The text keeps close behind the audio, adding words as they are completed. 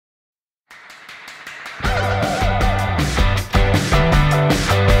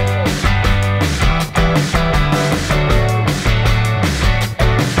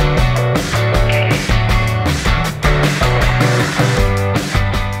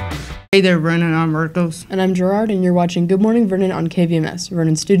Hey there, Vernon. I'm Marcos. And I'm Gerard, and you're watching Good Morning Vernon on KVMS,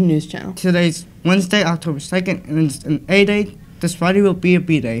 Vernon's student news channel. Today's Wednesday, October 2nd, and it's an A day. This Friday will be a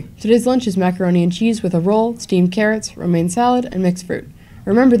B day. Today's lunch is macaroni and cheese with a roll, steamed carrots, romaine salad, and mixed fruit.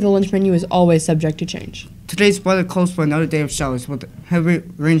 Remember, the lunch menu is always subject to change. Today's weather calls for another day of showers with heavy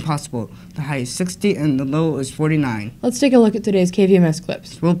rain possible. The high is 60 and the low is 49. Let's take a look at today's KVMS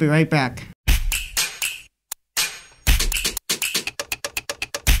clips. We'll be right back.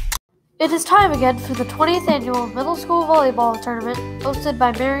 It is time again for the 20th annual middle school volleyball tournament hosted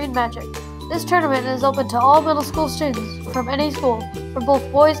by Marion Magic. This tournament is open to all middle school students from any school, for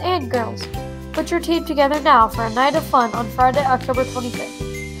both boys and girls. Put your team together now for a night of fun on Friday, October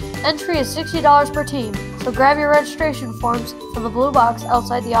 25th. Entry is $60 per team, so grab your registration forms from the blue box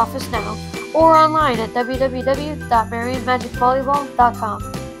outside the office now or online at www.marionmagicvolleyball.com.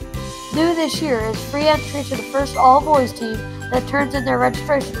 New this year is free entry to the first all-boys team that turns in their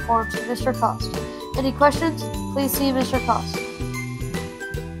registration forms to Mr. Cost. Any questions? Please see Mr. Cost.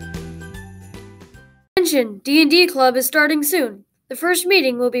 Attention! D&D Club is starting soon. The first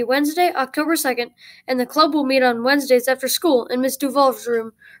meeting will be Wednesday, October 2nd, and the club will meet on Wednesdays after school in Miss Duval's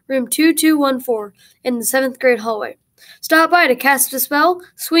room 2214, in the 7th grade hallway. Stop by to cast a spell,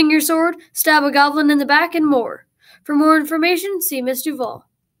 swing your sword, stab a goblin in the back, and more. For more information, see Miss Duval.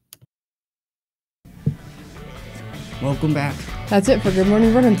 Welcome back. That's it for Good Morning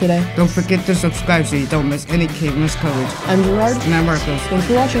Vernon today. Don't forget to subscribe so you don't miss any KVMS coverage. I'm Gerard. And I'm Marcos. Thanks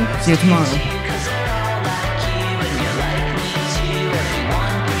for watching. See you tomorrow.